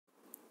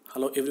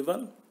Hello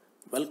everyone,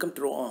 welcome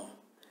to RoAum,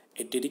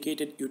 a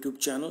dedicated YouTube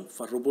channel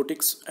for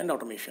robotics and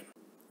automation.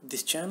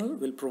 This channel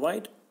will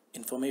provide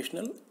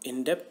informational,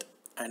 in-depth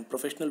and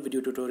professional video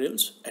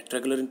tutorials at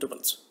regular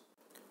intervals.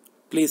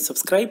 Please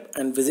subscribe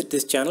and visit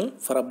this channel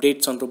for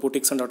updates on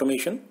robotics and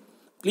automation.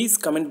 Please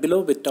comment below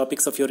with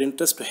topics of your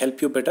interest to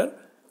help you better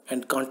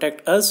and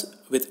contact us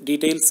with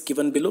details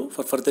given below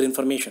for further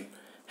information.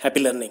 Happy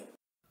learning!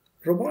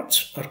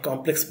 Robots are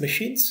complex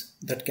machines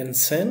that can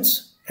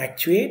sense,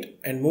 actuate,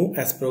 and move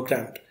as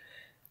programmed.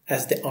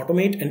 As they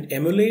automate and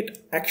emulate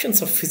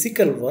actions of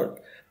physical world,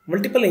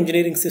 multiple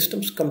engineering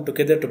systems come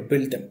together to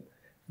build them.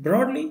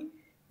 Broadly,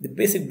 the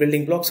basic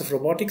building blocks of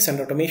robotics and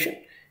automation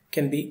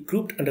can be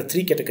grouped under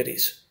three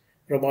categories.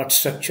 Robot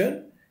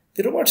structure.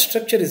 The robot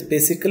structure is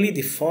basically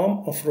the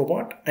form of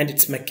robot and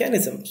its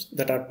mechanisms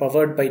that are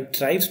powered by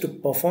drives to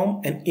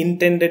perform an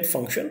intended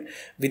function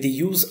with the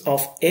use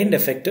of end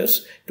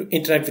effectors to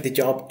interact with the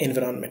job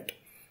environment.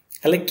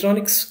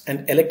 Electronics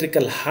and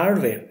electrical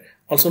hardware,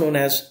 also known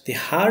as the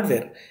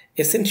hardware,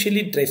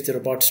 essentially drives the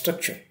robot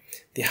structure.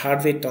 The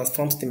hardware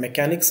transforms the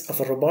mechanics of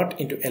a robot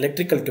into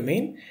electrical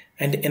domain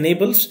and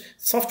enables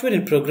software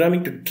and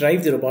programming to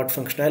drive the robot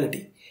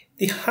functionality.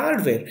 The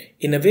hardware,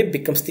 in a way,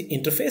 becomes the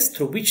interface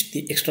through which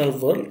the external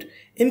world,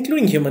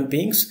 including human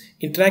beings,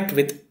 interact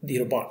with the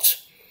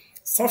robots.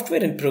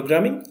 Software and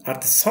programming are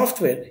the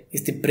software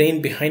is the brain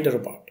behind a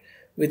robot.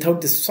 Without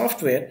this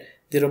software,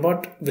 the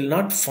robot will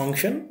not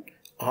function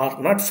or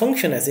not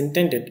function as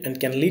intended and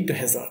can lead to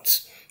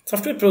hazards.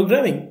 Software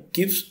programming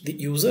gives the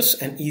users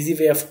an easy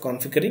way of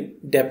configuring,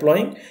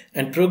 deploying,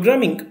 and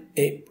programming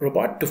a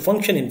robot to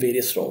function in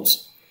various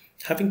roles.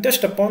 Having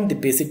touched upon the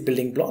basic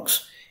building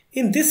blocks,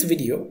 in this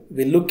video,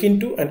 we'll look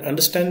into and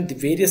understand the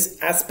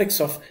various aspects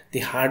of the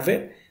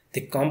hardware,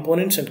 the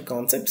components and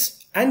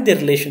concepts, and their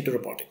relation to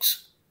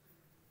robotics.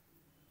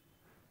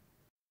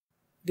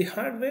 The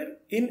hardware,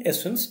 in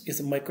essence, is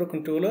a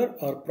microcontroller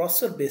or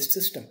processor-based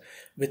system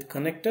with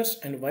connectors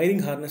and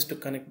wiring harness to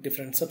connect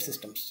different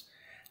subsystems.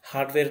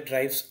 Hardware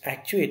drives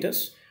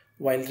actuators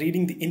while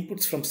reading the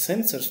inputs from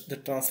sensors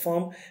that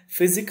transform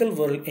physical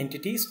world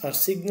entities or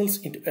signals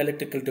into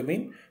electrical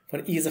domain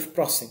for ease of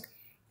processing.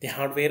 The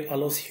hardware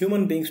allows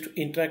human beings to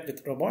interact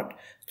with robot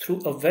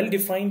through a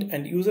well-defined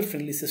and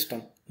user-friendly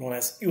system known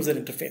as user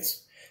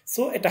interface.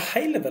 So at a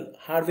high level,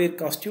 hardware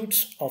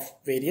constitutes of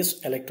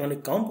various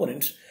electronic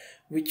components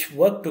which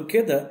work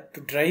together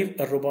to drive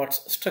a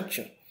robot's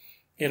structure.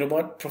 A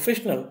robot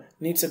professional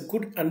needs a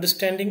good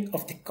understanding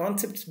of the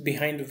concepts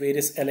behind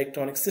various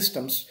electronic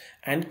systems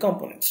and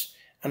components: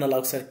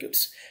 analog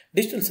circuits,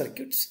 digital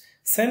circuits,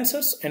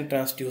 sensors and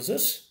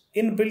transducers,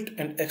 inbuilt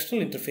and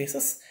external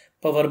interfaces,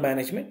 power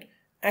management,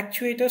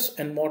 actuators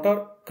and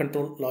motor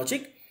control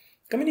logic.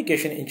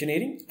 Communication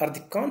engineering are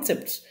the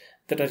concepts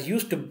that are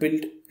used to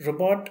build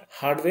robot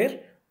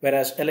hardware,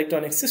 whereas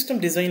electronic system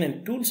design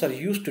and tools are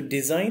used to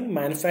design,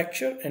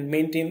 manufacture and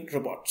maintain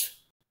robots.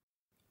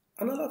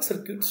 Analog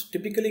circuits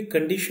typically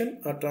condition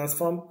or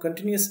transform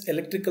continuous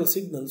electrical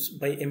signals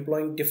by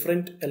employing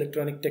different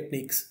electronic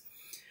techniques.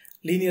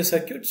 Linear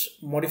circuits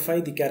modify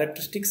the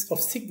characteristics of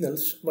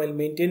signals while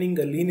maintaining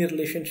a linear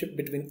relationship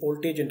between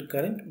voltage and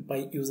current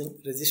by using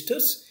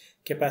resistors,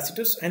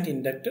 capacitors and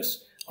inductors,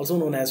 also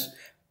known as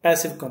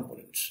passive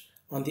components.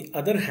 On the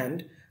other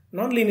hand,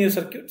 nonlinear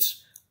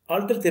circuits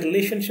alter the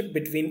relationship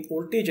between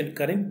voltage and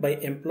current by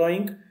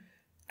employing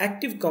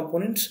active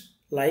components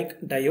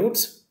like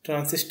diodes,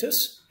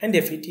 transistors and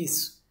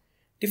FETs.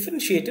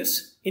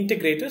 Differentiators,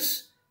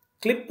 integrators,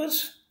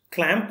 clippers,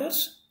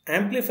 clampers,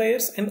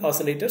 amplifiers and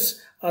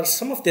oscillators are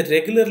some of the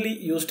regularly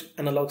used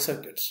analog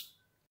circuits.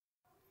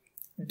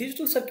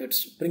 Digital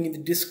circuits bring in the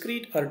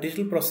discrete or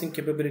digital processing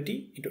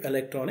capability into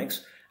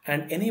electronics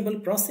and enable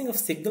processing of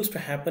signals to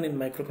happen in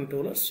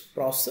microcontrollers,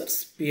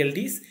 processors,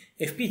 PLDs,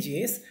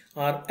 FPGAs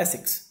or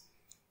ASICs.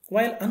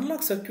 While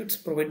analog circuits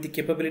provide the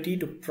capability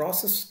to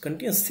process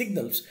continuous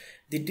signals,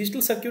 the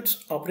digital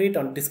circuits operate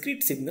on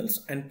discrete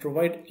signals and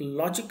provide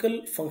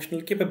logical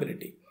functional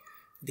capability.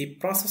 The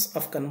process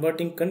of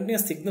converting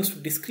continuous signals to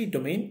discrete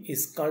domain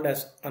is called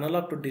as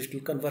analog to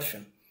digital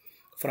conversion.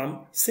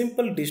 From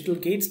simple digital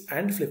gates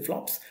and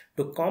flip-flops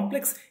to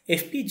complex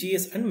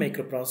FPGAs and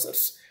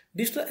microprocessors,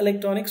 digital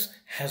electronics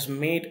has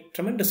made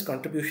tremendous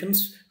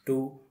contributions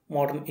to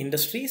modern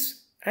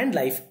industries and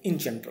life in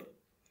general.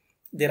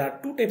 There are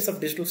two types of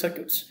digital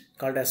circuits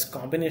called as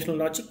combinational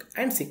logic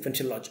and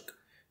sequential logic.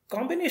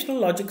 Combinational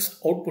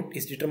logic's output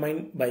is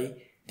determined by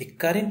the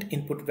current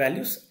input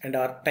values and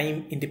are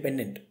time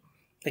independent.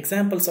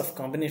 Examples of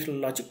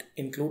combinational logic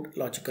include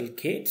logical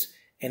gates,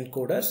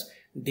 encoders,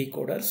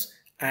 decoders,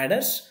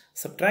 adders,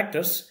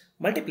 subtractors,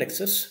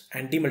 multiplexers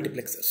and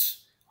demultiplexers.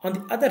 On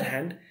the other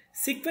hand,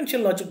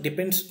 sequential logic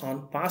depends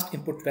on past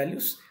input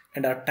values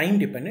and are time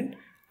dependent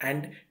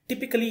and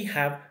typically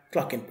have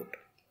clock input.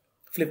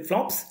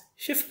 Flip-flops,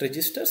 shift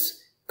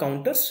registers,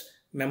 counters,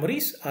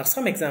 memories are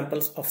some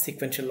examples of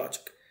sequential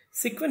logic.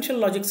 Sequential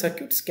logic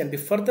circuits can be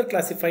further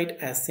classified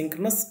as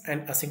synchronous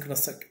and asynchronous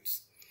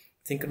circuits.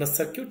 Synchronous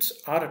circuits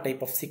are a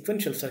type of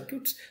sequential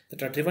circuits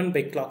that are driven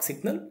by clock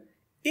signal.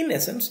 In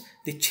essence,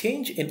 the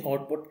change in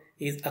output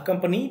is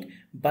accompanied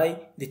by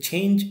the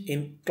change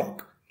in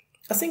clock.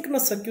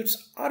 Asynchronous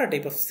circuits are a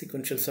type of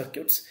sequential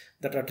circuits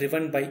that are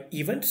driven by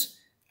events,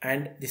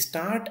 and the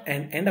start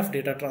and end of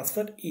data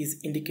transfer is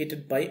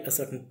indicated by a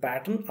certain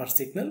pattern or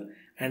signal,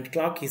 and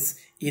clock is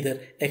either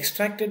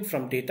extracted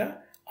from data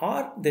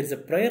or there is a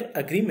prior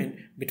agreement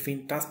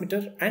between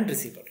transmitter and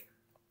receiver.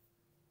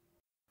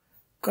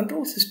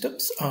 Control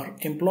systems are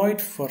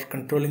employed for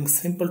controlling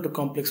simple to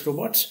complex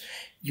robots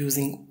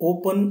using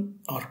open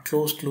or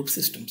closed loop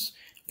systems,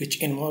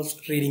 which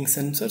involves reading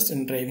sensors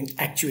and driving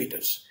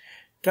actuators.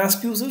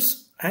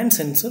 Transducers and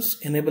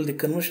sensors enable the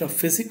conversion of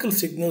physical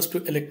signals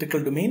to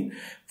electrical domain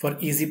for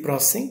easy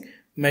processing,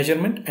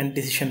 measurement, and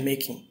decision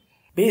making.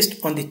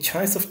 Based on the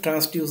choice of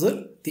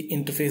transducer, the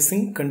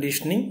interfacing,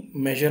 conditioning,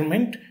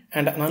 measurement,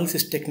 and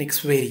analysis techniques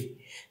vary.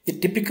 The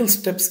typical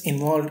steps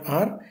involved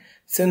are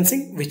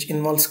sensing, which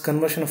involves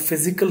conversion of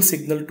physical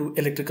signal to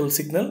electrical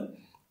signal,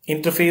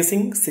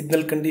 interfacing,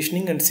 signal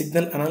conditioning, and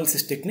signal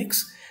analysis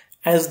techniques.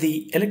 As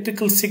the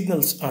electrical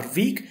signals are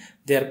weak,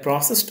 they are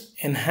processed,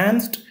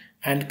 enhanced,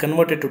 and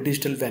converted to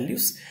digital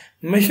values.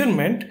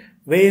 Measurement,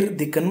 where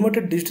the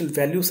converted digital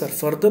values are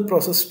further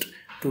processed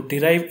to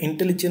derive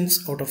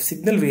intelligence out of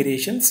signal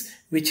variations,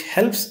 which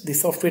helps the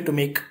software to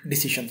make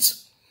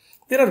decisions.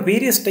 There are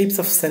various types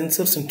of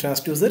sensors and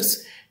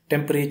transducers: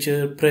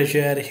 temperature,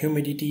 pressure,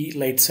 humidity,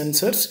 light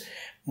sensors,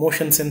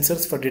 motion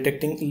sensors for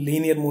detecting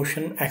linear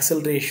motion,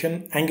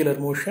 acceleration, angular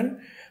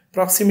motion,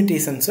 proximity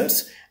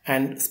sensors,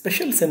 and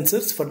special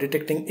sensors for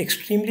detecting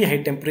extremely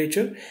high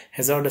temperature,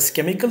 hazardous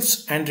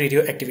chemicals, and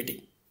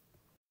radioactivity.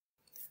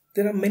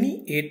 There are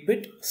many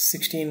 8-bit,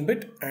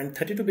 16-bit, and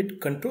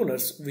 32-bit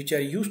controllers which are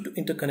used to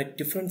interconnect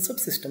different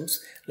subsystems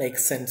like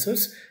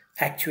sensors,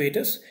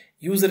 actuators,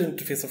 user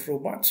interface of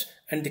robots,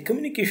 and the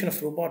communication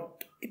of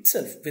robot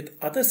itself with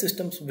other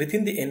systems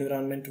within the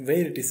environment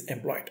where it is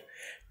employed.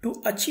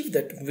 To achieve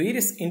that,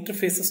 various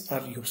interfaces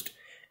are used.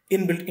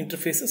 Inbuilt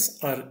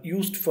interfaces are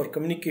used for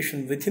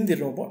communication within the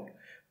robot,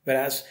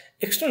 whereas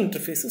external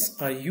interfaces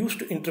are used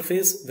to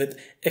interface with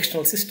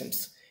external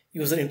systems.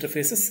 User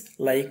interfaces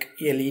like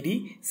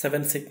LED,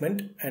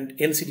 7-segment, and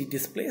LCD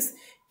displays,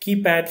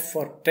 keypad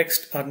for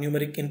text or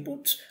numeric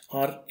inputs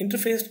are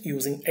interfaced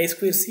using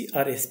I2C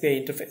or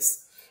SPI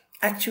interface.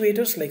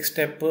 Actuators like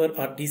stepper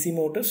or DC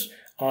motors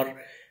are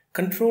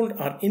controlled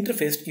or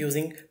interfaced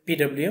using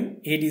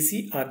PWM,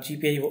 ADC, or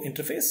GPIO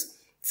interface.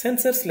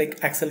 Sensors like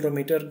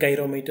accelerometer,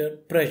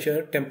 gyrometer,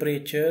 pressure,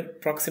 temperature,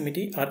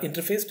 proximity are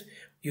interfaced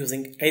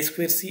using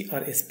I2C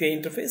or SPI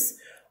interface.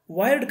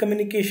 Wired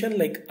communication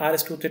like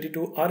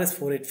RS-232,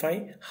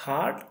 RS-485,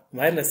 HART,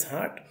 wireless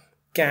HART,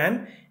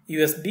 CAN,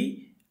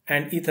 USB,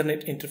 and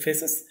Ethernet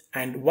interfaces,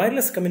 and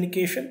wireless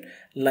communication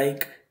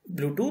like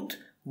Bluetooth,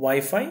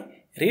 Wi-Fi,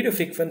 radio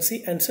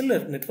frequency, and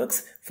cellular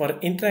networks for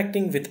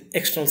interacting with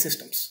external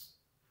systems.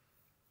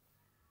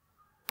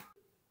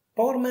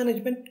 Power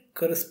management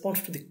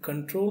corresponds to the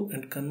control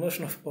and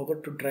conversion of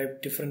power to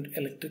drive different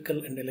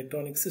electrical and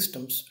electronic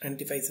systems and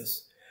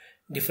devices.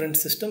 Different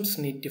systems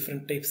need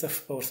different types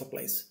of power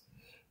supplies.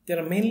 There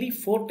are mainly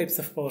 4 types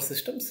of power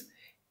systems: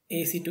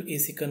 AC to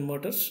AC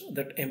converters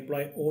that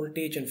employ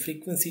voltage and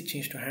frequency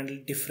change to handle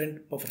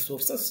different power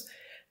sources.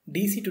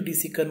 DC to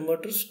DC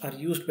converters are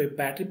used by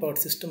battery powered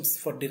systems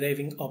for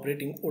deriving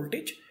operating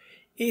voltage.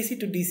 AC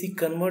to DC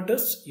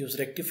converters use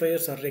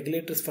rectifiers or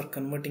regulators for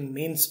converting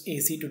mains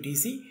AC to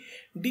DC.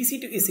 DC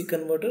to AC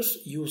converters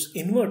use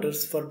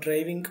inverters for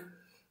driving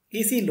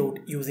AC load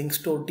using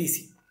stored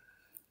DC.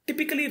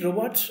 Typically,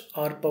 robots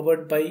are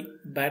powered by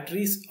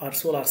batteries or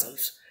solar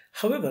cells.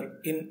 However,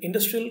 in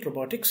industrial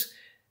robotics,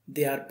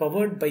 they are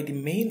powered by the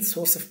main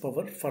source of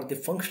power for the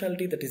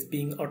functionality that is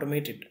being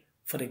automated.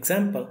 For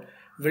example,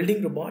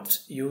 welding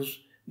robots use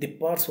the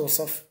power source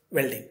of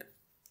welding.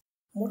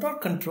 Motor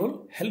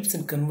control helps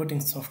in converting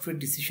software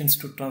decisions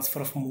to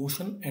transfer of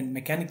motion and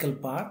mechanical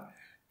power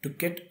to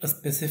get a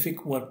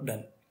specific work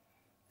done.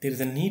 There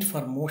is a need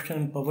for motion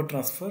and power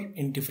transfer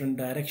in different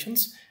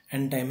directions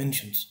and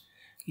dimensions.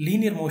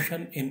 Linear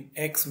motion in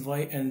X,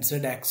 Y, and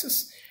Z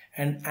axis,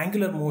 and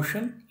angular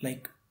motion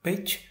like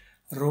pitch,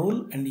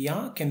 roll, and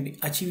yaw can be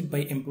achieved by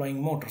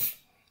employing motors.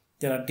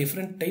 There are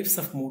different types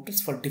of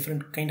motors for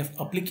different kind of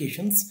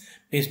applications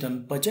based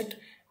on budget,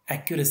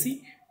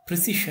 accuracy,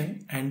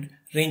 precision, and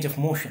range of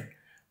motion.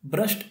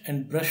 Brushed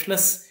and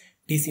brushless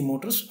DC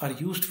motors are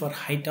used for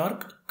high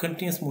torque,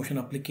 continuous motion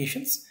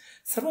applications.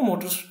 Servo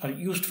motors are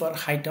used for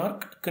high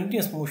torque,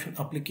 continuous motion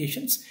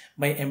applications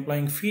by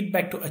employing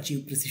feedback to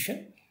achieve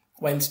precision,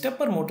 while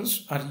stepper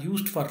motors are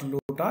used for low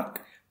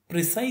torque,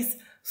 precise,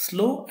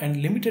 slow,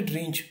 and limited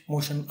range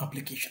motion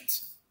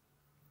applications.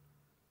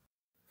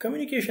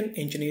 Communication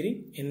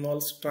engineering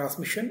involves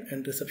transmission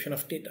and reception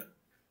of data.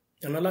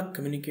 Analog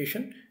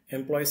communication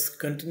employs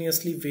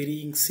continuously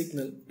varying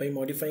signal by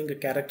modifying a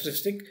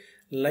characteristic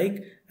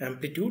like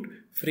amplitude,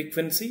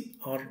 frequency,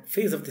 or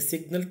phase of the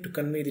signal to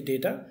convey the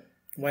data,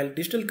 while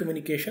digital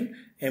communication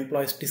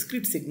employs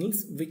discrete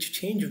signals which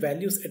change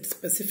values at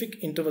specific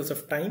intervals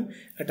of time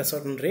at a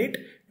certain rate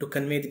to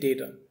convey the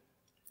data.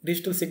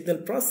 Digital signal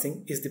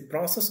processing is the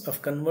process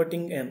of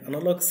converting an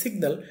analog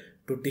signal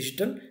to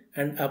digital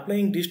and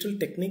applying digital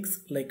techniques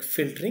like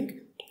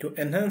filtering to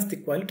enhance the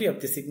quality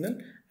of the signal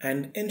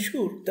and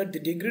ensure that the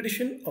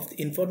degradation of the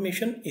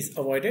information is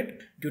avoided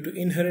due to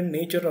inherent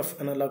nature of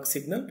analog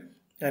signal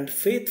and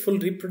faithful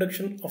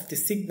reproduction of the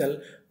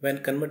signal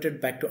when converted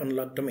back to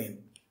analog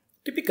domain.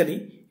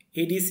 Typically,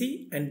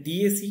 ADC and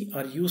DAC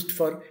are used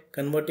for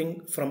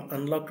converting from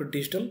analog to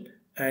digital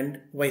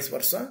and vice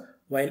versa,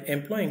 while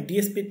employing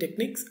DSP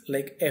techniques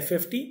like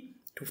FFT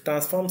to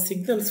transform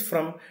signals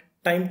from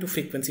time to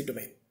frequency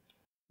domain.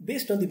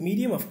 Based on the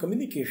medium of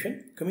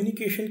communication,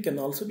 communication can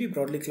also be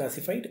broadly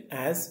classified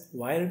as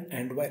wired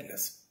and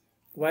wireless.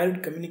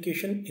 Wired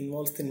communication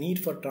involves the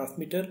need for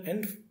transmitter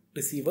and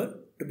receiver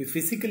to be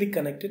physically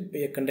connected by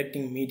a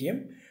conducting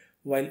medium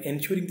while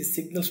ensuring the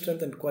signal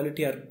strength and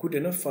quality are good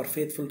enough for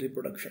faithful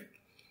reproduction.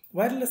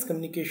 Wireless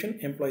communication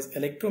employs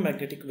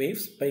electromagnetic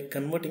waves by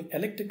converting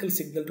electrical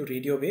signal to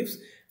radio waves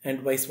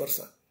and vice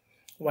versa.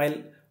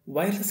 While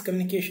wireless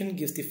communication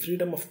gives the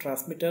freedom of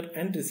transmitter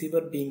and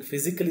receiver being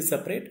physically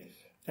separate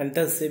and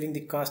thus saving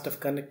the cost of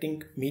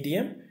connecting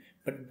medium,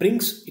 but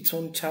brings its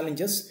own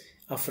challenges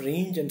of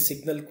range and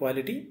signal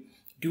quality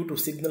due to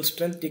signal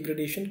strength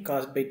degradation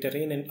caused by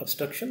terrain and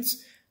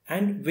obstructions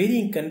and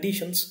varying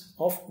conditions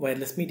of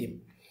wireless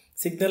medium.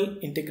 Signal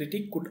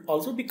integrity could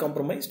also be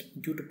compromised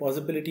due to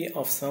possibility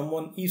of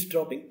someone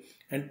eavesdropping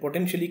and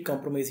potentially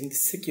compromising the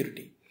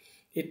security.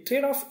 A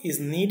trade-off is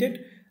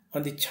needed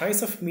on the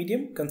choice of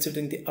medium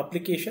considering the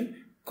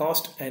application,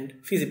 cost and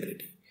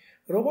feasibility.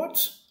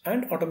 Robots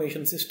and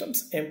automation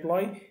systems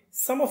employ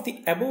some of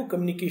the above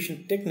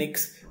communication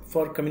techniques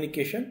for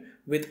communication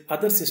with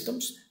other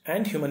systems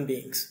and human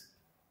beings.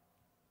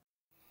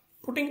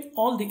 Putting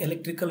all the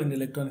electrical and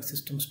electronic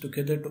systems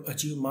together to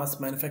achieve mass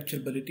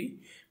manufacturability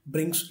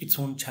brings its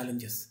own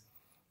challenges.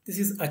 This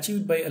is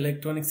achieved by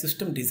electronic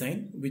system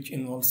design, which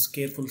involves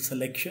careful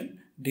selection,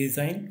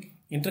 design,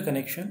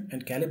 interconnection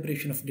and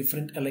calibration of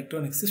different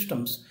electronic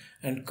systems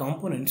and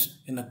components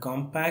in a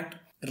compact,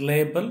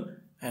 reliable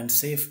and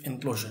safe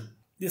enclosure.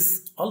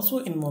 This also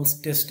involves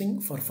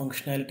testing for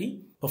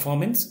functionality,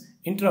 performance,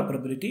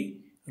 interoperability,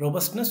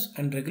 robustness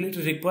and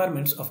regulatory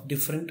requirements of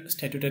different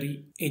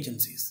statutory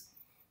agencies.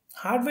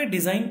 Hardware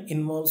design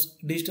involves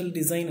digital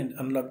design and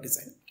analog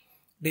design.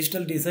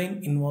 Digital design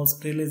involves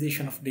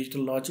realization of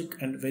digital logic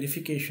and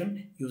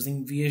verification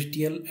using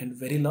VHDL and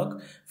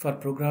Verilog for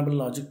programmable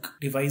logic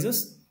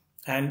devices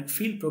and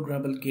field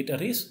programmable gate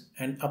arrays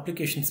and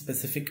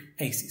application-specific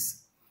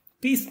ICs.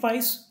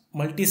 PSpice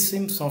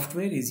multi-sim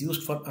software is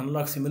used for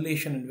analog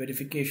simulation and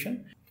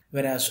verification,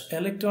 whereas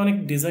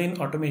electronic design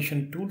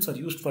automation tools are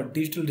used for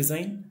digital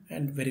design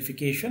and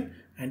verification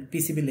and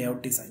PCB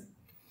layout design.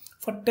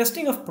 For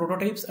testing of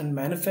prototypes and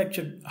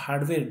manufactured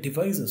hardware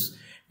devices,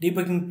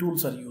 debugging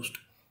tools are used.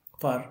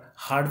 For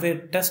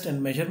hardware test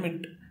and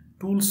measurement,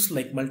 tools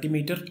like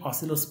multimeter,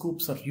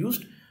 oscilloscopes are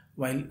used,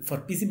 while for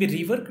PCB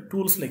rework,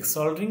 tools like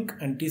soldering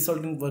and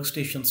desoldering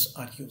workstations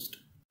are used.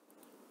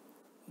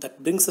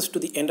 That brings us to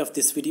the end of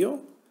this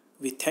video.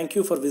 We thank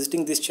you for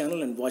visiting this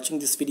channel and watching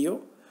this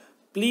video.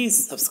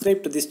 Please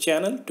subscribe to this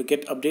channel to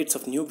get updates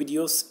of new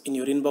videos in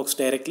your inbox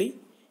directly.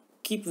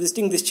 Keep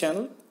visiting this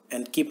channel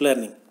and keep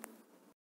learning.